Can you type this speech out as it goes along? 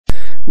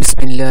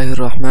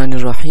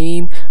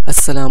बिस्मिल्लाहिर्रहमानिर्रहीम।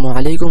 अस्सलामु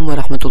अलैकुम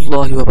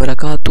वरहमतुल्लाहि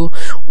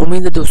वबरकातुहू।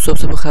 उम्मीद है दोस्तों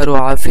सब खैर व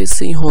आफियत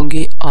से ही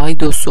होंगे। आज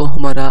दोस्तों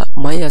हमारा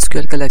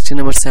MySQL का लेक्चर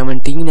नंबर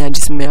 17 है,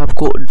 जिसमें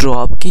आपको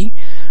ड्रॉप की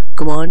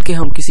कमांड के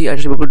हम किसी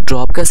एट्रीब्यूट को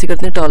ड्रॉप कैसे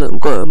करते हैं,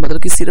 मतलब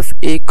कि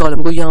सिर्फ एक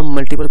कॉलम को या हम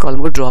मल्टीपल कॉलम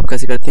को ड्रॉप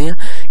कैसे करते हैं,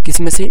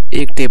 किसी में से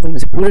एक टेबल में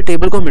से। पूरे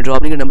टेबल को हमें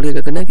ड्रॉप नहीं करना, बल्कि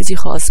क्या करना है, किसी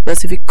खास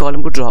स्पेसिफिक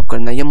कॉलम को ड्रॉप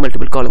करना है या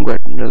मल्टीपल कॉलम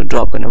को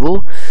ड्रॉप करना है वो।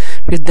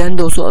 फिर देन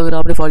दोस्तों अगर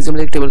आपने फॉर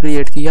एग्जाम्पल एक टेबल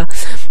क्रिएट किया,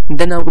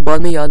 देन आपको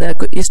बाद में याद आया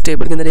कि इस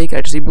टेबल के अंदर एक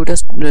एट्रीब्यूट है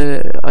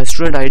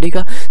स्टूडेंट आईडी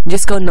का,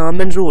 जिसका नाम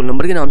मैंने रोल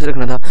नंबर के नाम से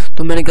रखना था,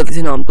 तो मैंने गलती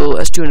से नाम तो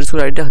stu_id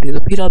रख दिया।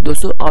 तो फिर आप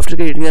दोस्तों आफ्टर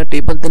क्रिएटिंग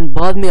टेबल देन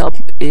बाद में आप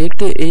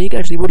एक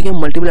एट्रीब्यूट या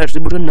मल्टीपल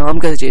एट्रीब्यूट का नाम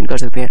कैसे चेंज कर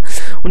सकते हैं,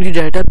 उनकी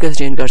डाटा टाइप कैसे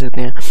चेंज कर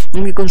सकते हैं,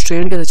 उनकी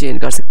कंस्ट्रेंट कैसे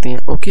चेंज कर सकते हैं।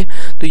 ओके,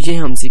 तो ये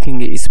हम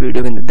सीखेंगे इस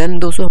वीडियो के अंदर। देन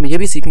दोस्तों हम ये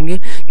भी सीखेंगे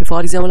कि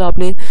फॉर एग्जाम्पल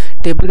आपने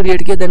टेबल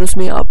क्रिएट किया, देन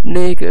उसमें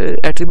आपने एक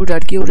एट्रीब्यूट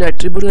ऐड किया और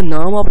एट्रीब्यूट का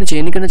नाम आपने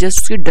चेंज नहीं करना, जस्ट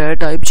उसकी डाटा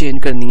टाइप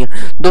चेंज करनी है।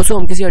 दोस्तों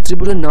हम किसी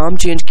एट्रीब्यूट का नाम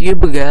चेंज किए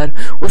बगैर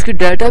उसकी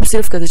डाटा टाइप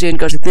सिर्फ कैसे चेंज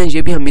कर सकते हैं,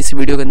 ये भी हम इस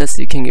वीडियो के अंदर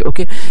सीखेंगे।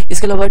 ओके,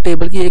 इसके अलावा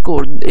टेबल की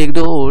एक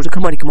दो और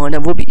हमारी कमांड है,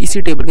 वो भी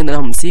इसी टेबल के अंदर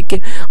हम सीख के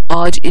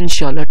आज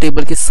इंशाल्लाह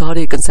टेबल के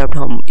सारे कंसेप्ट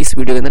हम इस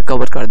वीडियो के अंदर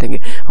कवर कर देंगे।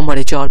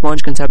 हमारे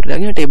 4-5 कंसेप्ट रह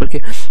गए हैं टेबल के।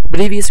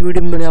 प्रीवियस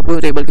वीडियो में मैंने आपको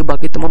टेबल के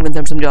बाकी तमाम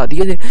कंसेप्ट समझा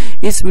दिए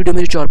थे। इस वीडियो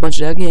में जो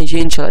 4-5 रह गए हैं, ये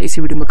इंशाल्लाह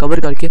इसी वीडियो में कवर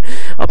करके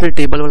अपने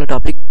टेबल वाला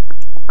टॉपिक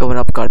कवर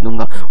अप कर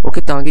दूंगा।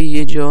 ओके, ताकि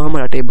ये जो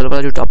हमारा टेबल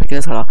वाला जो टॉपिक है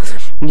सारा,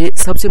 ये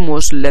सबसे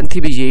मोस्ट लेंथी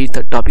भी यही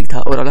टॉपिक था,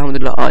 और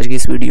अल्हम्दुलिल्लाह आज की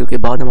इस वीडियो के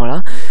बाद हमारा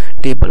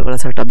टेबल वाला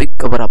सारा टॉपिक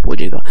कवर अप हो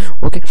जाएगा।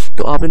 ओके,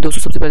 तो आपने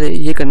दोस्तों सबसे पहले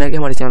ये करना है कि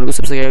हमारे चैनल को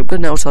सब्सक्राइब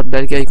करना है और साथ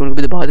बेल के आइकन को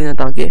भी दबा देना,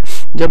 ताकि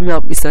जब मैं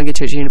आप इस तरह की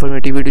अच्छी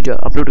इन्फॉर्मेटिव वीडियो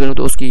अपलोड करूँ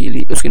तो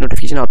उसकी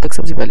नोटिफिकेशन आप तक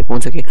सबसे पहले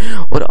पहुंच सके।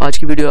 और आज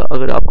की वीडियो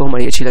अगर आपको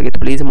हमारी अच्छी लगे तो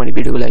प्लीज़ हमारी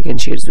वीडियो को लाइक एंड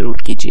शेयर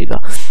जरूर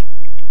कीजिएगा।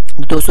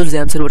 दोस्तों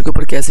XAMPP सर्वर के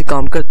ऊपर कैसे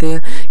काम करते हैं,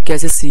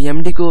 कैसे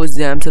CMD को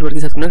XAMPP सर्वर के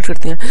साथ कनेक्ट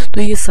करते हैं,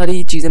 तो ये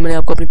सारी चीज़ें मैंने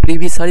आपको अपनी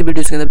प्रीवियस सारी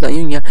वीडियोस के अंदर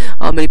बताई हुई हैं।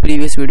 आप मेरी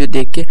प्रीवियस वीडियो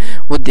देख के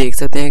वो देख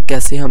सकते हैं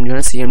कैसे हम जो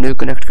है CMD को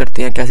कनेक्ट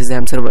करते हैं, कैसे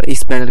XAMPP सर्वर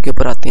इस पैनल के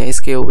ऊपर आते हैं,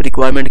 इसके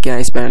रिक्वायरमेंट क्या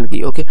है इस पैनल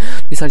की। ओके,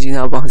 ये सारी चीज़ें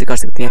आप वहाँ से कर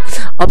सकते हैं।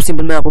 अब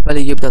सिंपल मैं आपको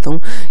पहले ये बताता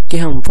हूँ कि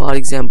हम फॉर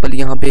एग्जाम्पल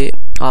यहाँ पे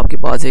आपके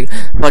पास एक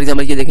फॉर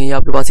एग्जाम्पल ये देखें, ये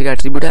आपके पास एक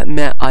एट्रीब्यूट है।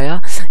 मैं आया,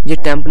 ये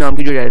टेम्प नाम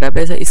की जो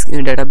डेटाबेस है, इस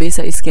डेटाबेस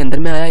है, इसके अंदर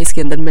मैं आया,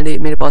 इसके अंदर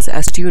मेरे पास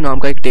STU नाम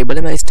का एक टेबल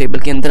है। मैं इस टेबल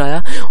के अंदर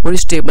आया और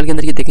इस टेबल के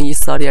अंदर ये देखें, ये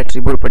सारे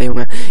एट्रीब्यूट पड़े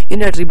हुए हैं।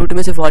 इन एट्रीब्यूट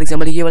में से फॉर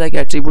एग्जाम्पल ये वाला एक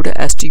एट्रीब्यूट है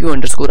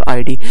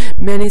STU_ID,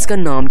 मैंने इसका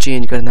नाम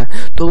चेंज करना है।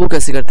 तो वो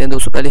कैसे करते हैं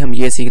दोस्तों, पहले हम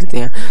ये सीख लेते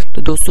हैं।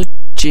 तो दोस्तों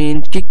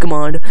चेंज की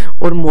कमांड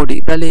और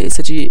पहले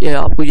सच्ची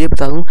आपको ये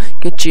बता दूं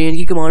कि चेंज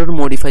की कमांड और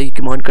मॉडिफाई की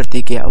कमांड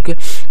करती क्या है। ओके,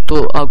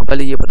 तो आपको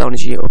पहले ये पता होना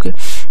चाहिए। ओके,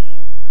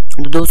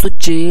 तो दोस्तों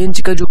चेंज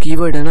का जो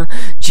कीवर्ड है ना,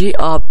 ये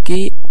आपके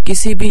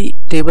किसी भी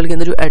टेबल के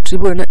अंदर जो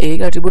एट्रीब्यूट है ना,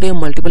 एक एट्रीब्यूट या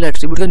मल्टीपल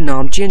एट्रीब्यूट का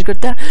नाम चेंज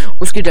करता है,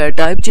 उसकी डाटा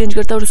टाइप चेंज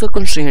करता है और उसका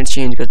कंस्ट्रेंट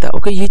चेंज करता है।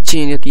 ओके, ये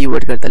चेंज का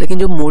कीवर्ड करता है। लेकिन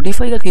जो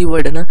मॉडिफाई का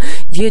कीवर्ड है ना,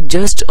 ये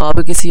जस्ट आप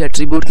किसी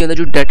एट्रीब्यूट के अंदर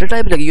जो डाटा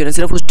टाइप लगी हुई है ना,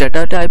 सिर्फ उस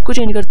डाटा टाइप को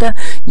चेंज करता है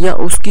या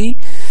उसकी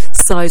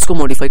साइज को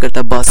मॉडिफाई करता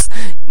है, बस।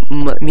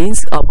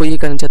 मीन्स आपको ये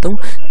कहना चाहता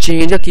हूँ,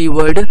 चेंज का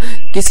कीवर्ड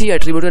किसी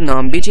एट्रीब्यूट का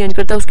नाम भी चेंज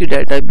करता है, उसकी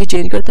डाटा टाइप भी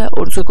चेंज करता है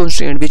और उसका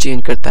कंस्ट्रेंट भी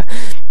चेंज करता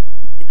है।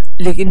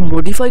 लेकिन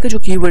मॉडिफाई का जो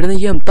कीवर्ड है ना,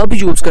 ये हम तब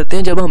यूज करते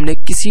हैं जब हमने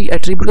किसी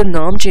एट्रीब्यूट का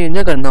नाम चेंज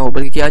ना करना हो,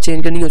 बल्कि क्या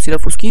चेंज करनी हो,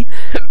 सिर्फ उसकी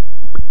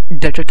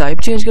डाटा टाइप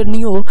चेंज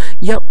करनी हो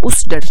या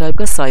उस डाटा टाइप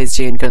का साइज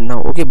चेंज करना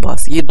हो। ओके,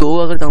 बस ये दो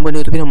अगर काम करने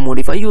हो तो फिर हम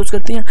मॉडिफाई यूज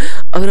करते हैं।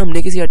 अगर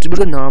हमने किसी एट्रीब्यूट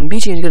का नाम भी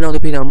चेंज करना हो तो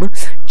फिर हम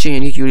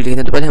चेंज की कीवर्ड लिखते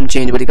हैं। तो पहले हम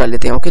चेंज वाली कर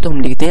लेते हैं। ओके, तो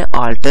हम लिखते हैं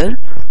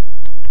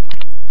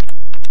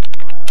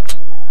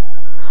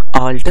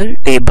आल्टर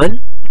टेबल।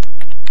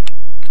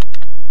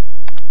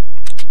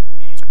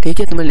 ठीक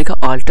है, तो मैंने लिखा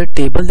आल्टर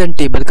टेबल, देन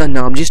टेबल का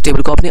नाम, जिस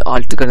टेबल को आपने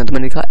आल्टर करना तो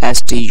मैंने लिखा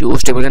STU,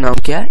 उस टेबल का नाम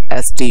क्या है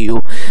STU।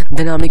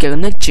 देन आपने क्या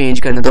करना है, चेंज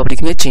करना, तो आप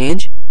लिखेंगे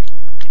चेंज।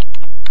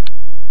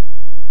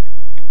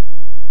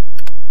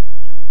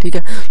 ठीक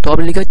है, तो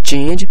आपने लिखा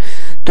चेंज।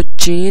 तो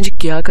चेंज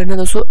क्या करना है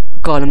दोस्तों,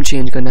 कॉलम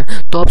चेंज करना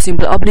है। तो आप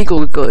सिंपल आप नहीं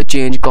कहोगे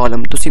चेंज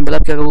कॉलम, तो सिंपल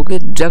आप क्या करोगे,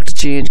 डायरेक्ट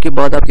चेंज के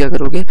बाद आप क्या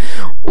करोगे,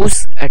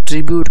 उस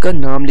एट्रीब्यूट का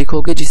नाम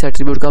लिखोगे जिस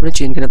एट्रीब्यूट का आपने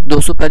चेंज करना।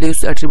 दोस्तों पहले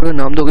उस एट्रीब्यूट का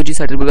नाम दोगे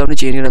जिस एट्रीब्यूट का आपने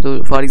चेंज करना। तो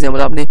फॉर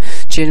एग्जांपल आपने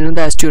चेंज करना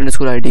था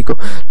STU_ID को,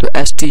 तो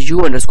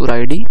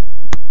STU_ID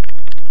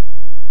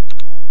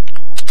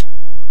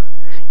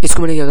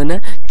इसको मैंने क्या करना है,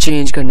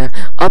 चेंज करना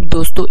है। अब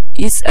दोस्तों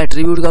इस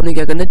एट्रीब्यूट का आपने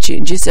क्या करना है,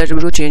 जिस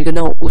एट्रीब्यूट को चेंज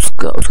करना हो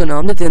उसका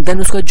नाम देते हैं। देन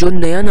उसका जो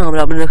नया नाम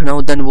आपने रखना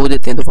हो देन वो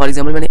देते हैं। तो फॉर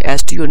एग्जांपल मैंने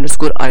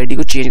STU_ID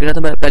को चेंज करना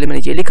था, पहले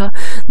मैंने ये लिखा।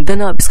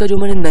 देन अब इसका जो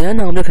मैंने नया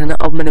नाम रखना ना,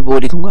 अब मैंने वो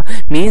लिखूंगा।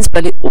 मीन्स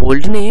पहले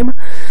old name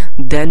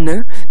then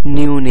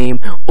new name.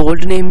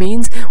 Old name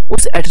means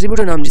उस एट्रीब्यूट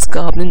का नाम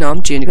जिसका आपने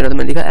नाम चेंज करना था।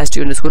 मैंने लिखा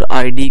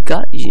STU_ID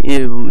का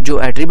जो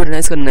एट्रीब्यूट है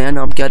इसका नया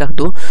नाम क्या रख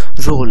दो,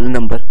 रोल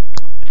नंबर,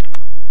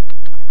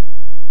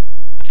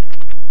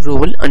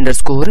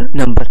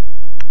 रोल_नंबर।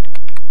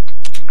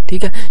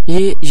 ठीक है,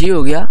 ये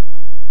हो गया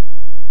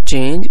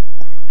चेंज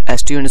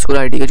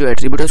st_id का जो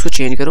एट्रीब्यूट है उसको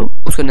चेंज करो,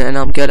 उसका नया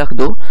नाम क्या रख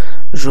दो,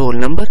 रोल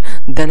नंबर।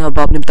 देन अब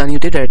आपने बतानी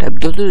होती है डाटा टाइप।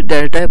 दोस्तों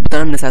डाटा टाइप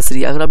बताना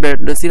नेसेसरी है, अगर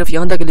आप सिर्फ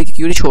यहाँ तक लिखी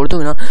क्वेरी छोड़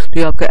दोगे ना तो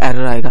ये आपका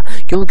एरर आएगा,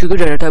 क्योंकि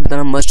डाटा टाइप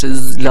बताना मस्ट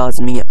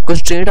लाजमी है।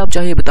 कंस्ट्रेंट आप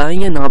चाहे बताएं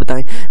या ना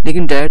बताएं,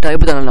 लेकिन डाटा टाइप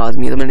बताना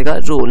लाजमी है। तो मैंने कहा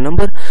roll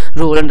number,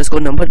 role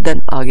underscore number,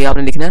 then आगे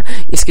आपने लिखना है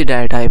इसकी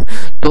डाटा टाइप।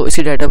 तो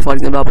इसकी डाटा टाइप फॉर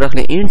एग्जाम्पल आप रख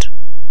लें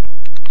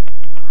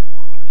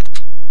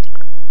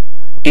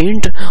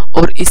इंट,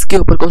 और इसके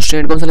ऊपर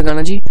कंस्ट्रेंट कौन सा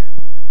लगाना जी,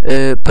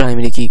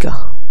 प्राइमरी की का।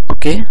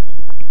 ओके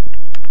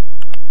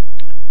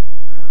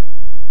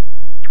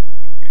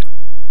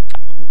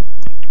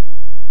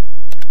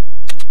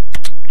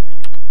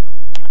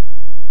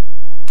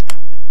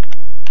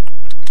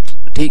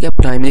ठीक है,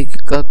 प्राइमरी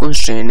का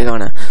कंस्ट्रेंट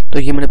लगाना है। तो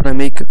ये मैंने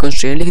प्राइमरी का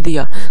कंस्ट्रेंट लिख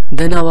दिया।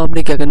 देन अब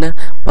आपने क्या करना है,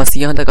 बस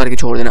यहाँ तक करके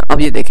छोड़ देना।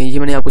 अब ये देखें, ये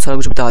मैंने आपको सारा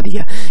कुछ बता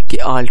दिया कि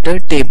अल्टर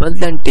टेबल,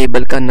 देन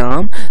टेबल का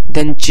नाम,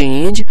 देन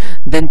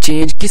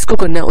चेंज किसको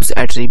करना है, उस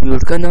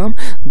एट्रीब्यूट का नाम,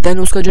 देन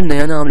उसका जो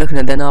नया नाम लिखना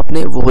है, देन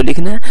आपने वो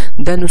लिखना है।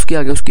 देन उसके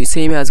आगे उसकी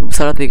सेम एज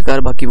सारा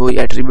तरीकाकार बाकी वही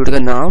एट्रीब्यूट का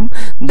नाम,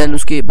 देन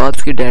उसके बाद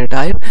उसकी डाटा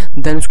टाइप,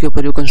 देन उसके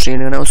ऊपर जो कंस्ट्रेंट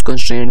करना है उस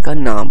कंस्ट्रेंट का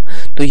नाम।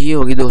 तो ये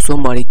होगी दोस्तों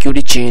हमारी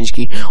क्वेरी चेंज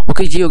की।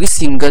 ओके, ये होगी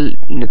सिंगल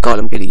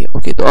कॉलम के लिए।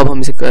 ओके, तो अब हम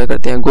इसे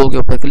करते हैं गो के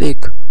ऊपर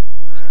क्लिक,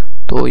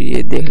 तो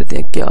ये देख लेते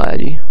हैं क्या है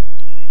जी।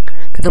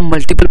 कहता है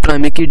मल्टीपल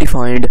प्राइमरी की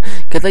डिफाइंड,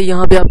 कहता है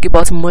यहाँ पे आपके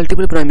पास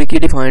मल्टीपल प्राइमरी की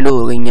डिफाइंड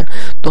हो गई हैं।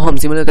 तो हम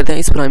सिमिलर करते हैं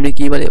इस प्राइमरी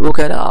की वाले, वो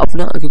कह रहा है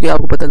अपना, क्योंकि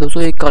आपको पता है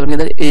दोस्तों एक कॉलम के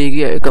अंदर एक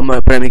ही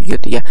प्राइमरी की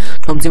होती है,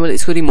 तो हम सिमिलर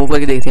इसको रिमूव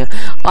करके देखते हैं।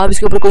 आप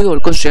इसके ऊपर कोई और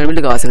कंस्ट्रेंट भी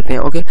लगा सकते हैं।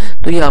 ओके,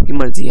 तो ये आपकी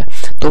मर्जी है।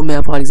 तो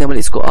मैं फॉर एग्जाम्पल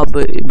इसको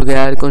अब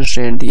बगैर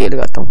कंस्ट्रेंट दिए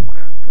लगाता हूँ।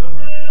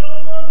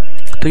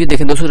 तो ये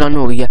देखें दोस्तों रन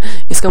हो गई है।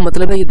 इसका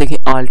मतलब है ये देखें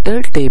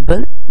अल्टर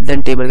टेबल,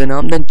 देन टेबल का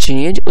नाम, देन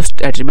चेंज उस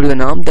एट्रीब्यूट का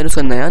नाम, देन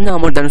उसका नया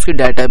नाम, और देन उसकी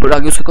डाटा टाइप, और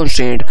आगे उसका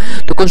कंस्ट्रेंट।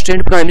 तो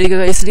कंस्ट्रेंट प्राइमरी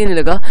का इसलिए नहीं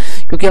लगा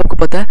क्योंकि आपको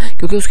पता है,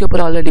 क्योंकि उसके ऊपर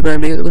ऑलरेडी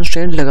प्राइमरी का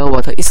कंस्ट्रेंट लगा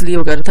हुआ था, इसलिए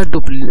वो कह रहा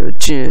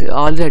था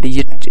ऑलरेडी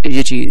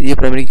ये चीज, ये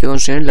प्राइमरी का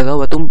कंस्ट्रेंट लगा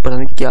हुआ, तुम पता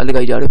नहीं क्या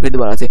लगाई जा रहे हो फिर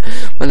दोबारा से,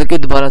 मतलब कि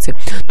दोबारा से।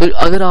 तो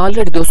अगर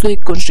ऑलरेडी दोस्तों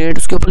एक कंस्ट्रेंट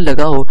उसके ऊपर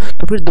लगा हो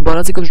तो फिर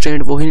दोबारा से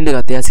कंस्ट्रेंट वो ही नहीं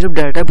लगाते हैं, सिर्फ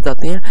डाटा टाइप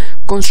बताते हैं,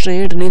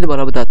 कंस्ट्रेंट नहीं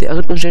दोबारा बताते।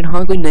 अगर कंस्ट्रेंट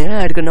हाँ कोई नया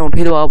ऐड करना हो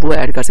फिर आप वो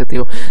ऐड कर सकते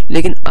हो,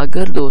 लेकिन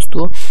अगर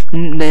दोस्तों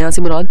नया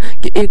से मुराद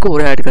कि एक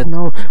और ऐड करना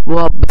हो वो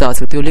आप बता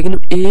सकते हो, लेकिन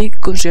एक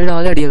कंस्ट्रेंट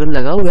ऑलरेडी अगर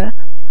लगा हुआ है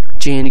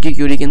चेन की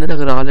क्वेरी के अंदर,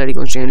 अगर ऑलरेडी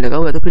कंस्ट्रेंट लगा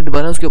हुआ है तो फिर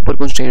दोबारा उसके ऊपर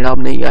कंस्ट्रेंट आप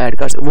नहीं ऐड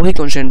कर सकते, वही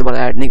कंस्ट्रेंट दोबारा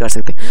ऐड नहीं कर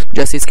सकते।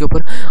 जैसे इसके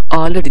ऊपर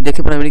ऑलरेडी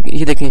देखें प्राइमरी,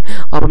 ये देखें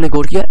आपने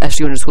गौर किया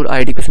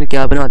st_id को उसने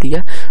क्या बना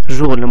दिया,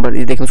 रोल नंबर,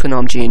 ये देखें उसका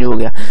नाम चेंज हो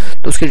गया,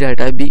 तो उसकी डाटा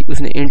टाइप भी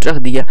उसने इंट रख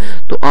दिया,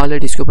 तो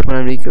ऑलरेडी इसके ऊपर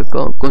प्राइमरी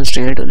का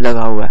कंस्ट्रेंट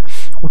लगा हुआ है।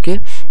 ओके,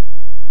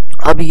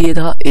 अब ये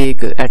था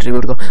एक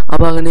एट्रीब्यूट को।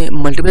 अब अगर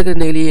मल्टीप्लाई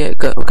करने के लिए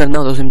करना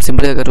हो तो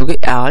सिंपल क्या करोगे,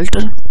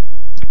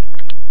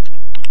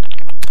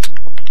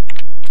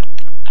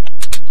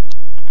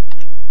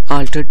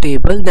 अल्टर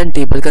टेबल, देन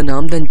टेबल का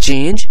नाम, देन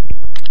चेंज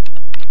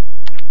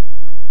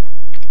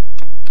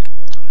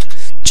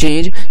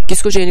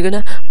किसको चेंज करना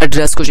है,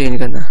 एड्रेस को चेंज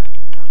करना है।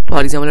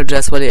 फॉर एग्जाम्पल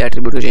एड्रेस वाले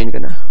एट्रीब्यूट को चेंज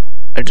करना है,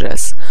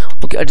 एड्रेस।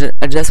 ओके,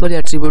 एड्रेस वाले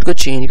एट्रीब्यूट को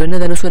चेंज करना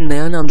है, देन उसका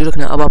नया नाम जो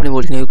रखना है। अब आपने वो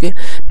लिखना है, ओके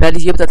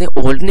पहले ये बताते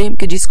हैं ओल्ड नेम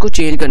कि जिसको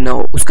चेंज करना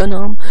हो उसका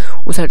नाम,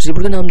 उस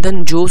एट्रीब्यूट का नाम,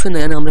 देन जो उसका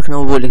नया नाम रखना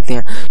हो वो लिखते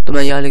हैं। तो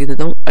मैं यहाँ लिख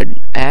देता हूँ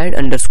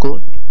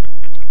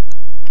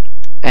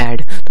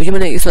ऐड, तो ये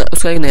मैंने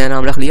उसका एक नया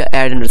नाम रख लिया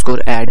ऐड।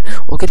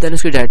 ओके, देन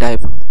उसकी डाटा टाइप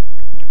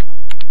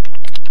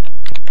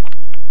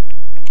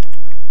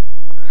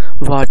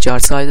var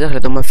साइज रख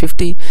लेता हूँ मैं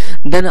 50।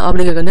 देन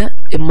आपने क्या करना है,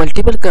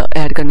 मल्टीपल का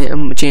ऐड करने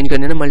चेंज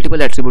करने ना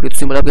मल्टीपल एट्रीब्यूट, तो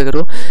सिंपल आप क्या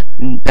करो,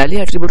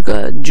 पहले एट्रीब्यूट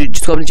का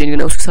जिसको आपने चेंज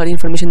करना है उसकी सारी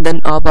इन्फॉर्मेशन,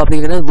 देन आपने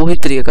क्या करना है वही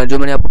तरीका जो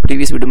मैंने आपको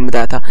प्रीवियस वीडियो में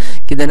बताया था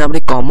कि देन आपने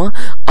कॉमा,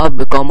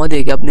 अब कॉमा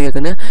दे के आपने क्या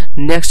करना है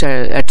नेक्स्ट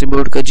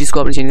एट्रीब्यूट का जिसको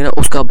आपने चेंज करना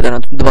है उसका बताना,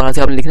 दोबारा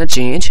से आपने लिखना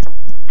चेंज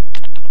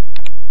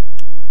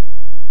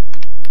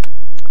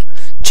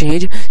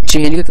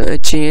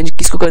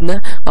किसको करना है,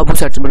 अब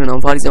उस एट्रीब्यूट का नाम।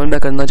 फॉर एग्जाम्पल मैं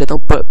करना चाहता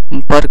हूँ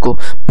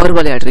पर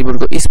वाले एट्रीब्यूट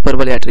को, इस पर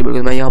वाले एट्रीब्यूट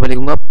को मैं यहाँ पर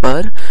लिखूंगा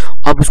पर,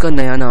 अब उसका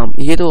नया नाम,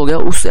 ये तो हो गया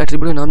उस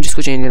एट्रीब्यूट का नाम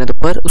जिसको चेंज करना, तो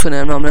पर उसका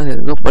नया नाम रख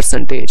देता हूँ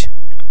परसेंटेज,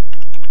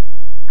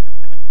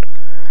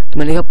 तो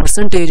मैंने लिखा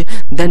परसेंटेज।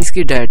 देन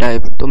इसकी डाटा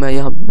टाइप, तो मैं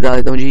यहाँ बता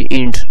देता हूँ जी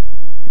इंट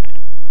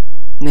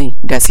नहीं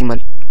डेसिमल,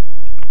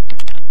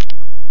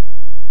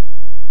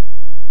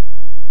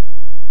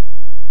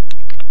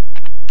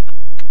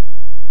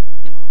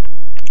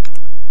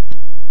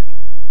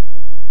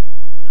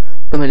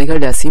 तो मैंने लिखा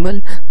डेसिमल।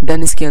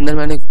 देन इसके अंदर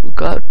मैंने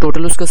कहा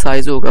टोटल उसका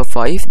साइज होगा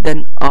 5,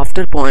 देन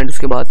आफ्टर पॉइंट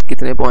उसके बाद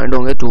कितने पॉइंट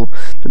होंगे 2,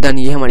 तो देन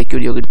ये हमारी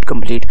क्यूरी होगी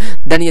कंप्लीट।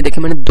 देन ये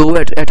देखिए मैंने दो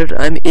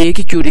एक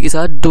ही क्यूरी के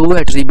साथ दो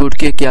एट्रीब्यूट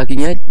के क्या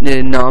किए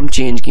हैं, नाम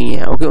चेंज किए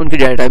हैं। ओके, उनकी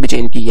डाटा भी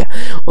चेंज की है।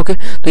 ओके,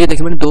 तो ये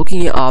देखिए मैंने दो की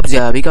है, आप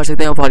ज्यादा भी कर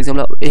सकते हैं। फॉर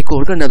एग्जाम्पल एक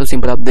और करना है तो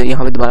सिंपल आप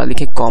यहाँ पे दोबारा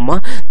लिखें कॉमा,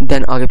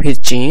 देन आगे फिर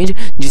चेंज,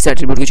 जिस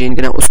एट्रीब्यूट को चेंज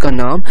करना है उसका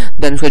नाम,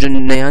 देन उसका जो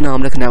नया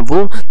नाम रखना है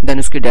वो, देन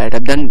उसकी डाटा,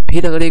 देन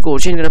फिर अगर एक और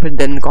चेंज करना फिर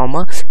देन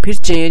कॉमा, फिर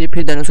चेंज,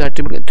 फिर देन उसका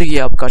एट्रीब्यूट, तो ये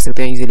आप कर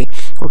सकते हैं इजीली।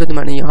 ओके, तो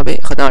मैंने यहाँ पे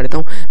खत्म देता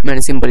हूँ,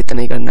 मैंने सिंपल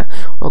इतना ही करना है।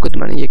 ओके, तो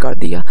मैंने ये कर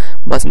दिया।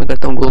 बस मैं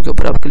करता हूँ गो के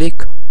ऊपर आप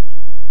क्लिक।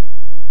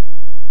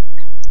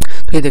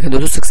 तो ये देखें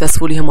दोस्तों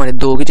सक्सेसफुली हमारे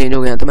 2 के चेंज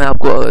हो गए हैं। तो मैं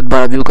आपको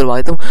दोबारा व्यू करवा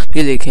देता हूँ। तो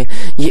ये देखें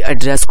ये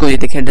एड्रेस को, ये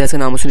देखें एड्रेस का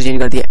नाम उसने चेंज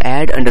कर दिया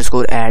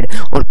ऐड_ऐड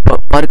और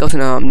पर का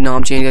उसने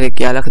नाम चेंज करके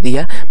क्या रख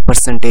दिया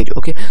परसेंटेज।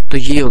 ओके तो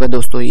ये होगा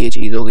दोस्तों, ये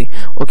चीज़ होगी।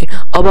 ओके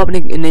अब आपने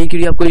नई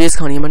क्वेरी आपको ये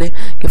सिखानी है मैंने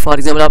कि फॉर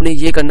एग्जाम्पल आपने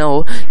ये करना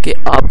हो कि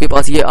आपके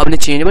पास ये आपने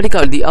चेंज वाली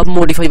कर दी, अब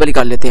मॉडिफाई वाली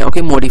कर लेते हैं।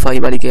 ओके मॉडिफाई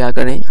वाली क्या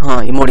करें,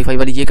 हाँ ये मॉडिफाई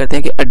वाली ये करते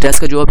हैं कि एड्रेस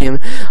का जो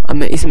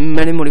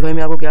मैंने मॉडिफाई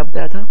में आपको क्या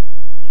बताया था,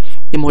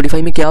 ये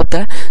मॉडिफाई में क्या होता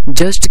है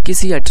जस्ट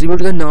किसी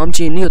एट्रीब्यूट का नाम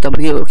चेंज नहीं होता,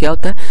 बल्कि क्या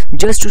होता है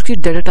जस्ट उसकी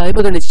डाटा टाइप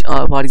अगर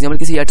फॉर एग्जांपल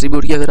किसी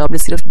एट्रीब्यूट की अगर आपने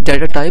सिर्फ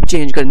डाटा टाइप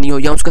चेंज करनी हो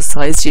या उसका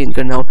साइज चेंज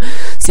करना हो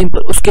सिंपल,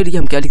 उसके लिए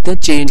हम क्या लिखते हैं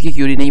चेंज की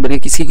क्यूरी नहीं बल्कि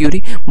किसकी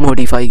क्यूरी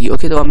मॉडिफाई की।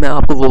 ओके तो अब मैं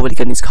आपको वो वाली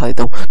करनी सिखा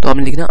देता हूँ। तो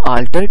आपने लिखना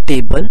अल्टर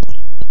टेबल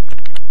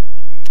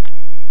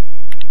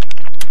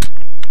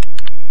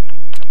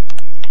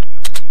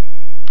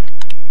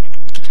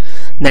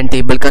देन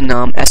टेबल का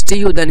नाम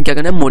STU देन क्या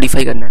करना है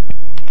मॉडिफाई करना है।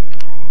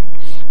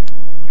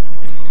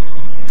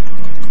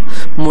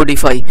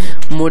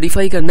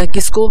 मॉडिफाई करना है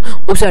किसको,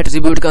 उस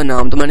एट्रीब्यूट का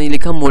नाम। तो मैंने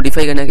लिखा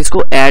मॉडिफाई करना है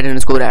किसको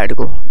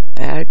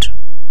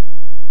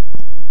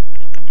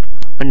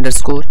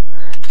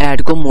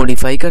ऐड को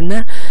मॉडिफाई करना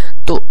है।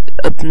 तो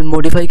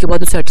मॉडिफाई के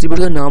बाद उस एट्रीब्यूट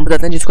का नाम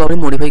बताते हैं जिसको आपने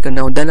मॉडिफाई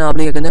करना हो। देन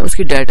आपने क्या करना है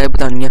उसकी डाटा टाइप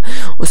बतानी है,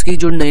 उसकी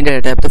जो नई डाटा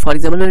टाइप। तो फॉर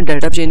एग्जांपल मैंने डाटा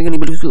टाइप चेंज करनी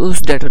बल्कि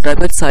उस डाटा टाइप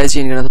का साइज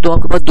चेंज करना था। तो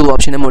आपके पास 2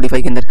 ऑप्शन है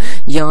मॉडिफाई के अंदर,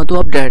 या तो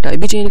आप डाटा टाइप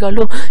भी चेंज कर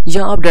लो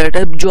या आप डाटा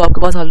टाइप जो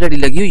आपके पास ऑलरेडी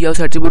लगी हुई है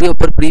उस एट्रीब्यूट के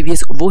ऊपर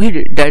प्रीवियस वही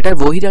डाटा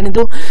टाइप वही रहने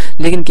दो,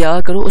 लेकिन क्या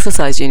करो उसका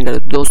साइज चेंज कर दो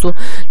दोस्तों।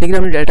 लेकिन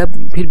हमने डाटा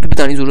फिर भी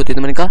बताने की जरूरत है।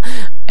 तो मैंने कहा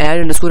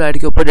ऐड_ऐड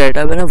के ऊपर डाटा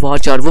टाइप है ना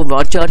var4, वो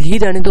var4 ही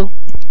रहने दो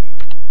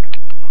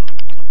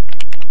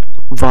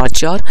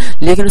var4,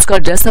 लेकिन उसका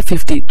एड्रेस था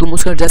 50, तुम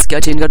उसका एड्रेस क्या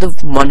चेंज कर दो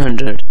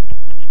 100।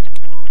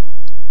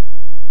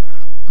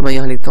 तो मैं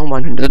यहाँ लिखता हूँ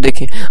 100। तो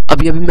देखें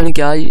अभी मैंने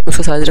क्या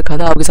उसका साइज रखा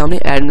था आपके सामने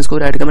ऐड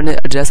का मैंने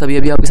एड्रेस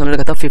अभी आपके सामने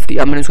रखा था 50,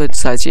 अब मैंने उसका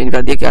साइज चेंज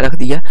कर दिया, क्या रख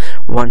दिया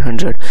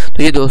 100।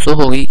 तो ये दोस्तों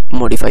होगी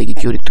मॉडिफाई की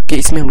क्यूरी। तो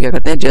इसमें हम क्या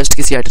करते हैं जस्ट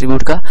किसी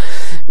एट्रीब्यूट का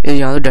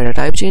या तो डाटा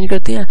टाइप चेंज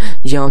करते हैं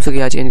या उसका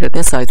क्या चेंज करते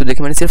हैं साइज। तो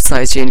देखिए मैंने सिर्फ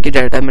साइज चेंज की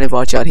डाटा टाइप मैंने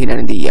var4 ही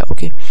रहने दी है।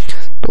 ओके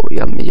तो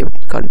मैं ये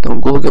कर देता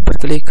हूँ गो के ऊपर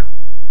क्लिक।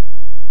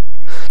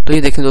 तो ये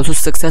देखें दोस्तों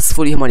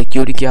सक्सेसफुली हमारी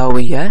क्यूरी क्या हो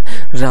गई है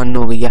रन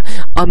हो गई है।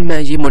 अब मैं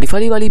ये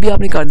मॉडिफाई वाली भी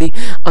आपने कर दी।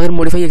 अगर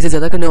मॉडिफाई एक से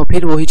ज्यादा करना हो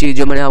फिर वही चीज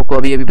जो मैंने आपको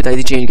अभी बताई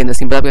थी चेंज के अंदर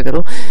सिंपल आप क्या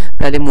करो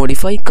पहले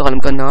मॉडिफाई कॉलम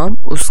का नाम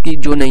उसकी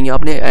जो नहीं है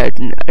आपने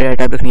डाटा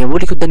टाइप रखनी है वो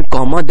लिखो, देन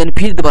कॉमा, देन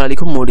फिर दोबारा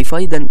लिखो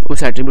मॉडिफाई, देन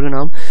उस एट्रीब्यूट का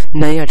नाम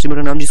नए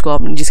एट्रीब्यूट का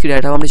नाम जिसकी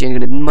डाटा आपने चेंज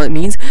करनी।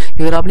 मींस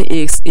अगर आपने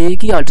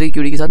एक ही अल्टर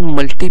क्यूरी के साथ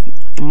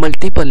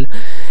मल्टीपल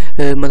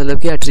मतलब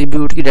कि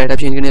एट्रीब्यूट की डाटा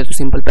चेंज करनी है तो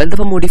सिंपल पहली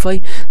दफा मॉडिफाई,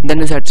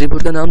 देन उस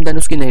एट्रीब्यूट का नाम, देन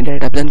उसकी नई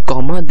डाटा, देन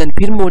कॉमा, देन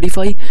फिर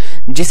मॉडिफाई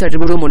जिस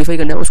एट्रीब्यूट को मॉडिफाई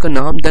करना है उसका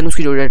नाम, देन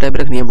उसकी जो डाटा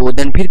रखनी है वो,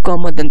 देन फिर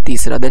कॉमा, देन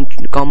तीसरा, देन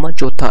कॉमा,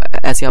 चौथा,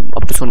 ऐसे आप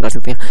अप टू सोन कर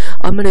सकते हैं।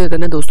 अब मैंने क्या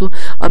करना है दोस्तों,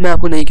 अब मैं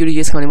आपको नई क्यूरी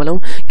ये सिखाने वाला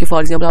हूँ कि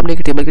फॉर एग्जाम्पल आपने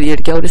एक टेबल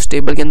क्रिएट किया और इस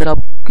टेबल के अंदर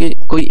आपके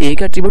कोई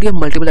एक एट्रीब्यूट या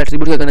मल्टीपल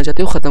एट्रीब्यूट क्या करना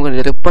चाहते हो खत्म करना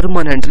चाहते हो,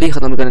 परमानेंटली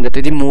खत्म करना चाहते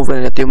हो, रिमूव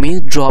करना चाहते हो, मीन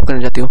ड्रॉप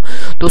करना चाहते हो।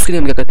 तो उसके लिए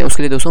हम क्या करते हैं,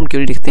 उसके लिए दोस्तों हम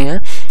क्यूरी लिखते हैं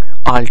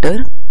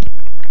अल्टर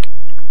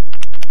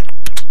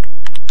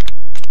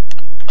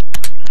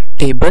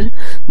टेबल,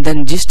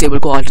 देन जिस टेबल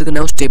को अल्टर करना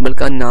है उस टेबल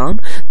का नाम,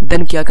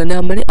 देन क्या करना है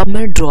अब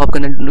मैंने ड्रॉप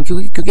करना है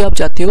क्योंकि आप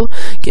चाहते हो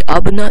कि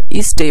अब ना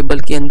इस टेबल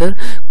के अंदर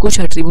कुछ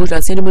एट्रीब्यूट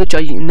ऐसे हैं मुझे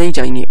नहीं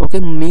चाहिए। ओके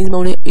मींस मैं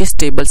उन्हें इस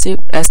टेबल से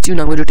STU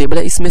नाम का जो टेबल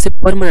है इसमें से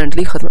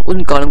परमानेंटली खत्म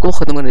उन कॉलम को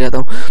खत्म करना चाहता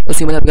हूँ। तो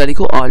सिंपल आप क्या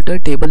लिखो अल्टर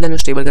टेबल, देन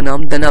उस टेबल का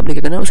नाम, देन आपने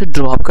क्या करना है उसे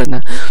ड्रॉप करना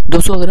है।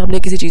 दोस्तों अगर आपने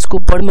किसी चीज को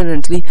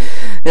परमानेंटली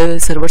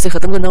सर्वर से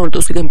खत्म करना हो तो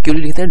उसके लिए हम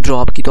क्यूरी लिखते हैं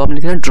ड्रॉप की। तो आपने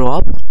लिखना है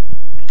ड्रॉप,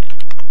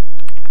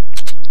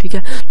 ठीक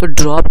है। तो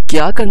ड्रॉप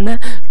क्या करना है,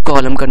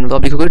 कॉलम करना। तो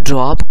आप लिखोगे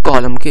ड्रॉप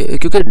कॉलम के,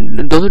 क्योंकि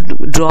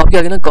दोस्तों ड्रॉप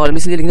क्या करना कॉलम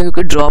इसलिए लिखना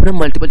क्योंकि ड्रॉप ना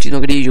मल्टीपल चीजों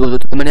के लिए यूज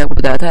होता है। तो मैंने आपको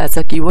बताया था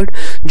ऐसा कीवर्ड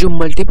जो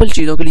मल्टीपल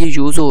चीजों के लिए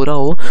यूज हो रहा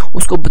हो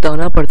उसको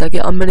बताना पड़ता है कि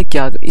अब मैंने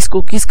क्या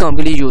इसको किस काम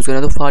के लिए यूज करना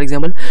है। तो फॉर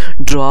एग्जाम्पल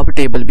ड्रॉप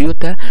टेबल भी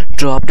होता है,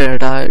 ड्रॉप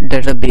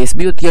डाटा बेस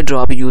भी होती है,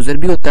 ड्रॉप यूजर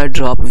भी होता है,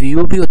 ड्रॉप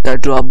व्यू भी होता है,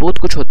 ड्रॉप बहुत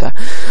कुछ होता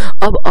है।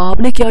 अब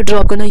आपने क्या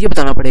ड्रॉप करना है ये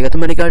बताना पड़ेगा। तो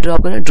मैंने क्या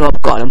ड्रॉप करना है, ड्रॉप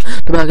कॉलम।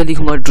 तो मैं आगे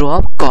लिखूंगा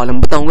ड्रॉप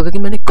कॉलम, बताऊंगा कि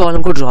मैंने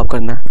कॉलम को ड्रॉप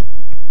करना है,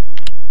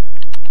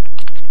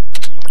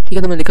 ठीक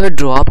है। तो मैंने लिखा है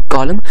ड्रॉप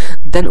कॉलम,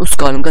 देन उस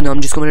कॉलम का नाम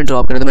जिसको मैंने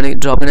ड्रॉप करना है। तो मैंने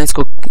ड्रॉप करना है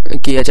इसको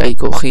KHI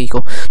को, खी को,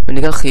 मैंने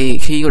लिखा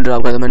खी को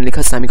ड्रॉप करना। मैंने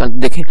लिखा सेमीकोलन।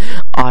 देखें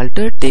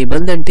अल्टर टेबल,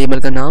 देन टेबल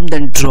का नाम,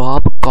 देन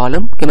ड्रॉप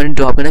कॉलम कि मैंने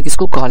ड्रॉप करना है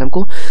किसको, कॉलम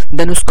को,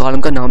 देन उस कॉलम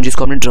का नाम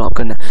जिसको आपने ड्रॉप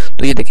करना है।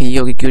 तो ये देखें ये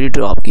होगी क्यूरी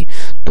ड्रॉप की।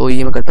 तो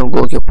ये मैं करता हूँ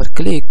गो के ऊपर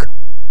क्लिक।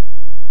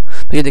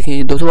 तो ये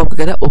देखिए दोस्तों आपको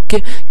कह रहा है ओके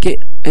कि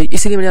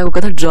इसीलिए मैंने आपको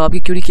कहा था ड्रॉप की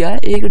क्यूरी क्या है,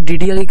 एक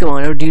DDL की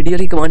कमांड है। और DDL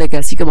की कमांड एक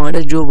ऐसी कमांड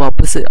है जो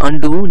वापस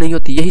अनडू नहीं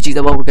होती। यही चीज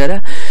अब आपको कह रहा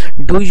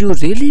है do you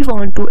really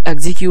want to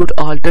execute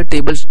alter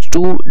tables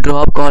two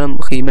drop column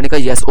खी। मैंने कहा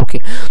यस ओके।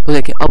 तो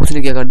देखें अब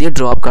उसने क्या कर दिया,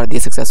 ड्रॉप कर दिया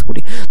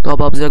सक्सेसफुली। तो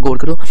अब आप जरा गौर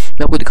करो,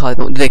 मैं आपको दिखा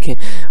देता हूँ। देखें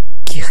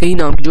खी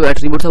नाम की जो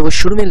एट्रीब्यूट था वो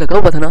शुरू में लगा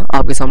हुआ था ना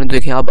आपके सामने, तो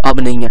देखें अब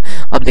नहीं है,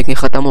 अब देखें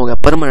खत्म हो गया,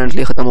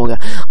 परमानेंटली खत्म हो गया।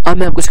 अब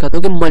मैं आपको सिखाता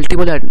हूँ कि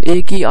मल्टीपल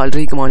एक ही अल्टर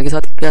की कमांड के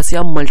साथ कैसे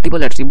आप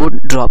मल्टीपल एट्रीब्यूट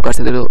ड्रॉप कर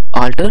सकते हो।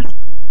 अल्टर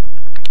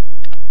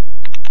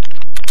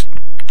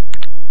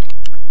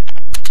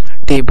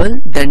टेबल,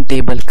 देन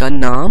टेबल का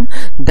नाम,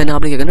 देन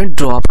आपने क्या करना है,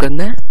 ड्रॉप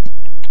करना है।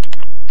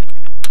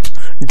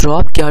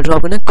 ड्रॉप क्या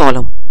ड्रॉप करना है,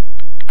 कॉलम।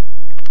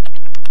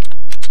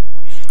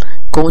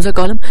 कौन सा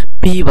कॉलम,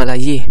 पी वाला,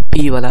 ये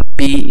पी वाला,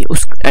 पी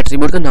उस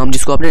एट्रीब्यूट का नाम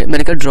जिसको आपने,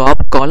 मैंने कहा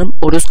ड्रॉप कॉलम,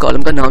 और उस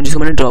कॉलम का नाम जिसको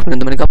मैंने ड्रॉप करना,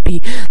 तो मैंने कहा पी।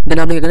 देन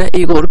आपने क्या करना है,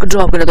 एक और को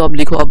ड्रॉप करना, तो आप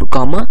लिखो अब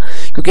कामा,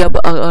 क्योंकि अब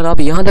अगर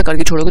आप यहाँ तक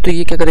करके छोड़ोगे तो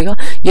ये क्या करेगा,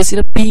 ये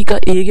सिर्फ पी का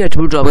एक ही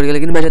एट्रीब्यूट ड्रॉप करेगा।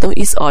 लेकिन मैं चाहता हूँ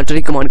इस अल्टर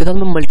की कमांड के साथ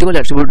मैं मल्टीपल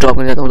एट्रीब्यूट ड्रॉप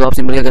करना चाहता हूँ, तो आप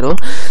सिंपल क्या करो,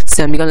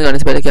 सेमीकोलन लगाने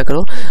से पहले क्या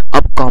करो,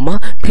 अब कामा,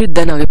 फिर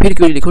देन आगे फिर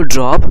क्यों लिखो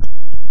ड्रॉप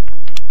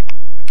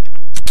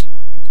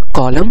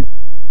कॉलम,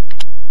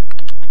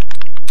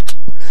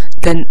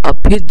 देन अब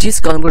फिर जिस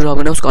कॉलम को ड्रॉप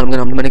करना है उस कॉलम का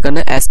नाम मैंने करना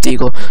है एसटी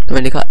को, तो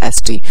मैंने लिखा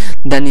एसटी,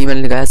 देन ये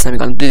मैंने लिखा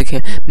सेमीकोलन। तो देखिए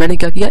मैंने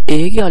क्या किया,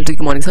 एक ही अल्टर की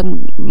कमांड के साथ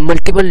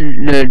मल्टीपल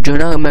जो है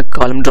ना मैं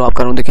कॉलम ड्रॉप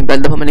कर रहा हूँ। देखिए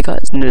पहली दफा मैंने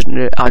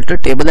लिखा अल्टर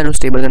टेबल, देन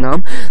उस टेबल का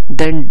नाम,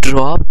 then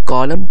drop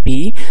column P,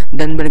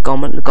 then मैंने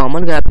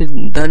कॉमन गया, फिर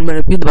देन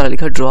मैंने फिर दोबारा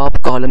लिखा ड्रॉप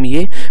कॉलम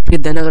ये, फिर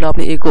देन अगर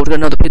आपने एक और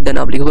करना तो फिर देन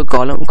आप लिखोगे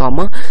कॉलम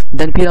कामा,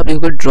 देन फिर आप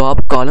लिखोगे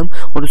ड्रॉप कॉलम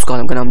और उस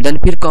कॉलम का नाम, देन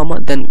फिर कामा,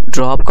 देन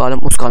ड्रॉप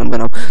कॉलम उस कॉलम का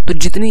नाम। तो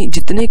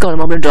जितने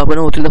कॉलम आपने ड्रॉप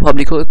करना उतनी दफा आप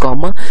लिखोगे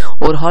कॉमा,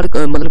 और हर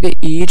मतलब कि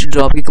ईच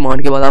ड्रॉप की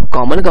कमांड के बाद आप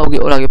कॉमा लगाओगे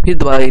और आगे फिर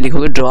दोबारा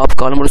लिखोगे ड्रॉप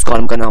कॉलम और उस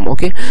कॉलम का नाम।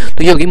 ओके,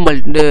 तो ये होगी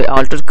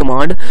alter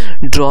command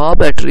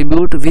drop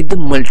attribute with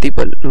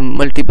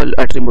multiple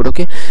attribute.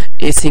 Okay,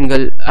 a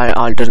single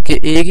alter के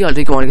एक ही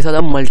अल्टर कमांड के साथ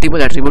आप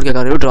मल्टीपल एट्रीब्यूट क्या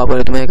कर रहे हो, ड्रॉप कर रहे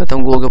हो। तो मैं करता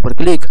हूँ गो के ऊपर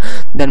क्लिक,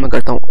 देन मैं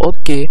करता हूँ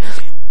ओके।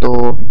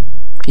 तो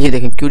ये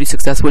देखें क्यूरी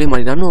सक्सेसफुली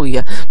हमारी रन हो गई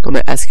है। तो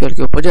मैं एसक्यूएल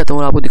के ऊपर जाता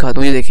हूँ और आपको दिखाता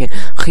हूँ। ये देखें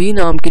खी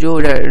नाम की जो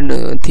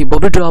थी वो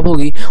भी ड्रॉप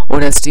होगी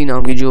और एसटी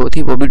नाम की जो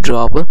थी वो भी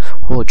ड्रॉप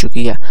हो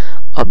चुकी है।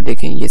 अब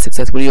देखें ये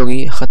सक्सेसफुली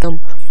होगी खत्म।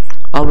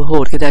 अब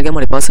हो के रह गया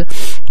हमारे पास,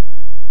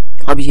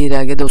 अब ये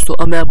रह गया दोस्तों।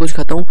 अब मैं आपको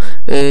दिखाता हूँ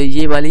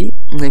ये वाली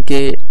कि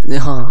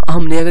हाँ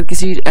हमने अगर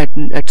किसी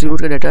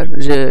एट्रीब्यूट का डाटा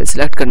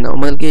सिलेक्ट करना हो,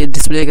 मतलब कि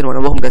डिस्प्ले करवाना,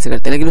 वो हम कैसे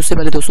करते हैं। लेकिन उससे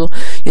पहले दोस्तों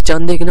ये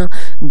चांद देखना,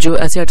 जो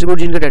ऐसे एट्रीब्यूट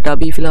जिनका डाटा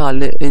अभी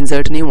फिलहाल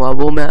इंसर्ट नहीं हुआ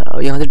वो मैं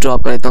यहाँ से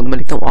ड्रॉप कर देता हूँ। तो मैं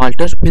लिखता हूँ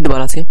अल्टर, फिर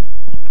दोबारा से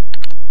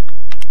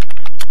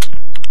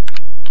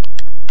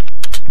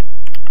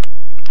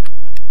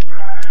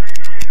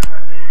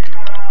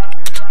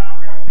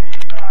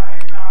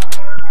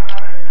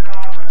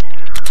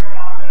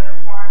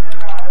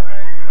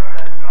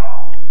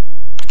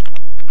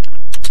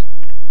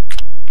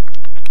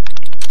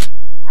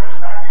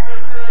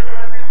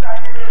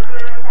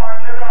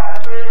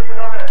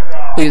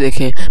तो ये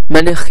देखें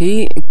मैंने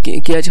खी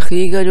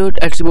का जो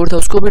एट्रीब्यूट था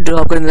उसको भी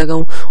ड्रॉप करने लगा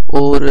हूँ,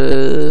 और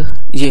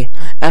ये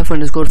एफ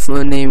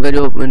अंडरस्कोर नेम का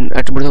जो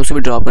एट्रीब्यूट था उसे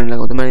भी ड्रॉप करने लगा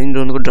हूँ। तो मैं इन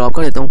दोनों को ड्रॉप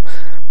कर देता हूँ।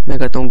 मैं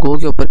करता हूँ गो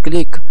के ऊपर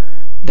क्लिक,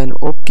 देन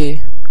ओके,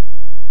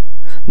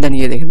 देन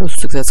ये देखें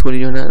दोस्तों सक्सेसफुली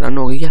जो है रन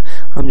हो गई है।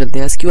 हम चलते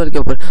हैं एसक्यूएल के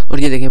ऊपर और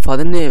ये देखें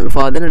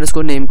फादर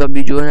अंडरस्कोर नेम का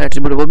भी जो है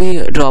एट्रीब्यूट वो भी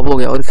ड्रॉप हो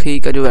गया और खी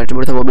का जो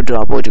एट्रीब्यूट था वो भी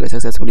ड्रॉप हो चुका है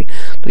सक्सेसफुली।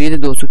 तो ये थे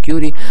दोस्तों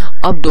क्यूरी।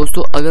 अब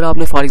दोस्तों अगर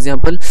आपने फॉर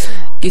एग्जांपल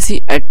किसी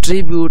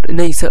एट्रीब्यूट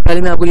नहीं सर,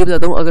 पहले मैं आपको ये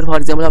बताता हूँ, अगर फॉर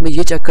एग्जांपल आपने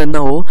ये चेक करना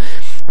हो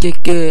कि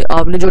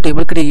आपने जो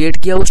टेबल क्रिएट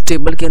किया उस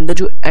टेबल के अंदर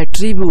जो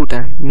एट्रीब्यूट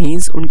है,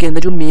 मींस उनके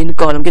अंदर जो मेन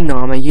कॉलम के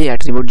नाम है ये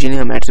एट्रीब्यूट जिन्हें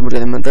हम एट्रीब्यूट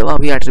कहते हैं, मतलब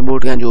आप ये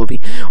एट्रीब्यूट हैं जो भी,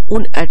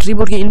 उन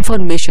एट्रीब्यूट की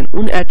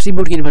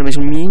इन्फॉर्मेशन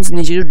मींस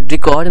नीचे जो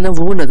रिकॉर्ड है ना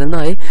वो नजर ना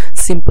आए,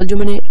 सिंपल जो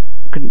मैंने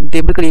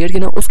टेबल क्रिएट किया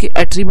ना उसके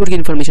एट्रीब्यूट की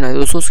इन्फॉर्मेशन आए।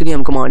 दोस्तों उसके लिए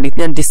हम कमांड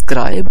लिखते हैं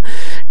डिस्क्राइब,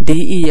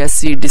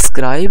 DESC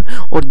डिस्क्राइब,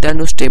 और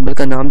देन उस टेबल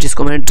का नाम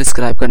जिसको मैंने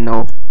डिस्क्राइब करना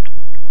हो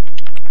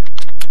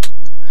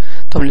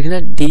तो हम लिखना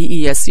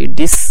DESC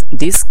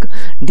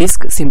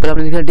डिस्क सिंपल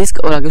आपने लिखना डिस्क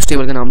और आगे उस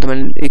टेबल का नाम। तो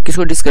मैंने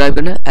किसको डिस्क्राइब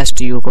करना है,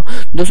 STU को।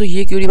 दोस्तों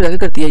ये क्यूरी बना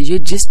करती है, ये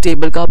जिस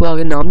टेबल का आप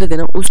आगे नाम देते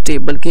हैं ना उस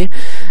टेबल के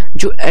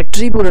जो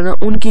एट्रीब्यूट है ना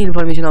उनकी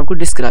इन्फॉर्मेशन आपको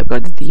डिस्क्राइब कर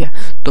देती है।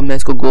 तो मैं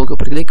इसको गो के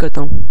ऊपर क्लिक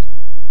करता हूँ।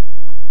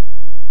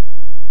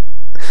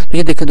 तो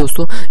ये देखें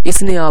दोस्तों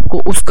इसने आपको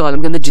उस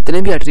कॉलम के अंदर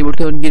जितने भी एट्रीब्यूट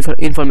थे उनकी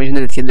इन्फॉर्मेशन दे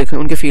देती है। देखें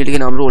उनके फील्ड के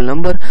नाम, roll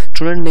number,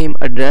 student name,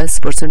 address,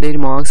 percentage,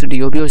 marks,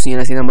 DOB और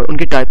CNSE नंबर।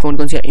 उनकी टाइप कौन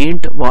कौन सी है,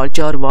 इंट, वार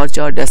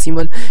चार,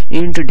 डेसिमल,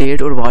 इंट,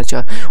 डेट और वार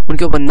चार।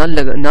 उनके ऊपर नल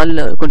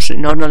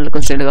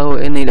कंस्ट्रेंट लगा हुआ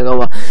है, नहीं लगा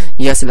हुआ,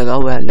 यस लगा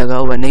हुआ है,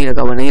 नहीं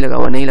लगा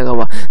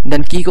हुआ।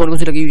 देन की कौन कौन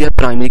सी लगी हुई है,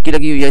 प्राइमरी की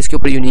लगी हुई है, इसके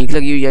ऊपर यूनिक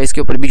लगी हुई है,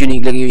 इसके ऊपर भी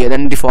यूनिक लगी हुई है।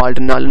 देन डिफॉल्ट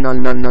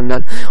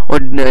नल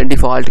और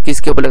डिफॉल्ट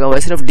किसके ऊपर लगा हुआ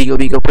है, सिर्फ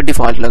DOB के ऊपर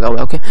डिफॉल्ट लगा हुआ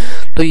है। ओके,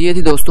 तो ये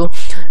थी दोस्तों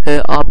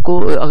आपको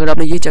अगर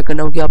आपने ये चेक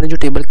करना हो कि आपने जो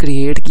टेबल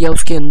क्रिएट किया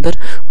उसके अंदर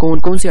कौन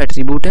कौन से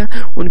एट्रीब्यूट है,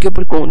 उनके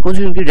ऊपर कौन कौन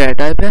सी उनकी डाटा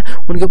टाइप है,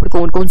 उनके ऊपर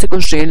कौन कौन से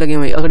कंस्ट्रेंट लगे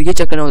हुए हैं, अगर ये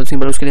चेक करना हो तो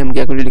सिंपल उसके लिए हम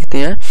क्या लिखते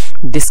हैं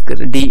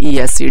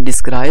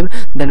डिस्क्राइब,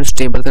 देन उस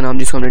टेबल का नाम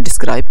जिसको हमने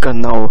डिस्क्राइब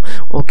करना हो।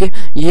 ओके,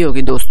 ये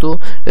होगी दोस्तों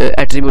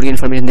एट्रीब्यूट की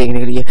इन्फॉर्मेशन देखने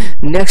के लिए।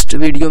 नेक्स्ट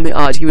वीडियो में,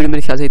 आज की वीडियो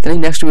मेरे ख्याल से इतना ही।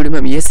 नेक्स्ट वीडियो में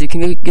हम ये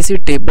सीखेंगे कि किसी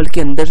टेबल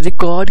के अंदर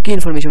रिकॉर्ड की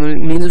इन्फॉर्मेशन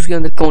मीन उसके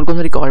अंदर कौन कौन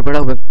सा रिकॉर्ड पड़ा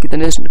हुआ है,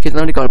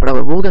 कितना रिकॉर्ड पड़ा हुआ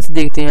है वो कैसे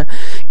देखते हैं,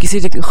 किसी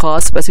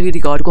खास स्पेसिफिक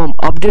रिकॉर्ड को हम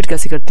अपडेट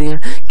कैसे करते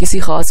हैं, किसी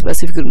खास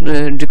स्पेसिफिक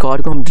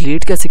रिकॉर्ड को हम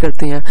डिलीट कैसे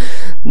करते हैं।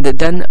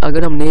 देन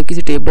अगर हमने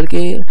किसी टेबल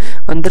के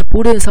अंदर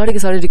पूरे सारे के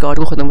सारे रिकॉर्ड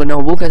को खत्म करना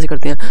हो वो कैसे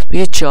करते हैं। तो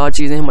ये 4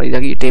 चीज़ें हमारी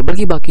रहेगी टेबल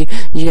की। बाकी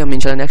ये हम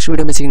इंशाल्लाह नेक्स्ट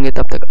वीडियो में सीखेंगे।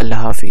 तब तक अल्लाह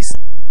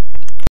हाफिज़।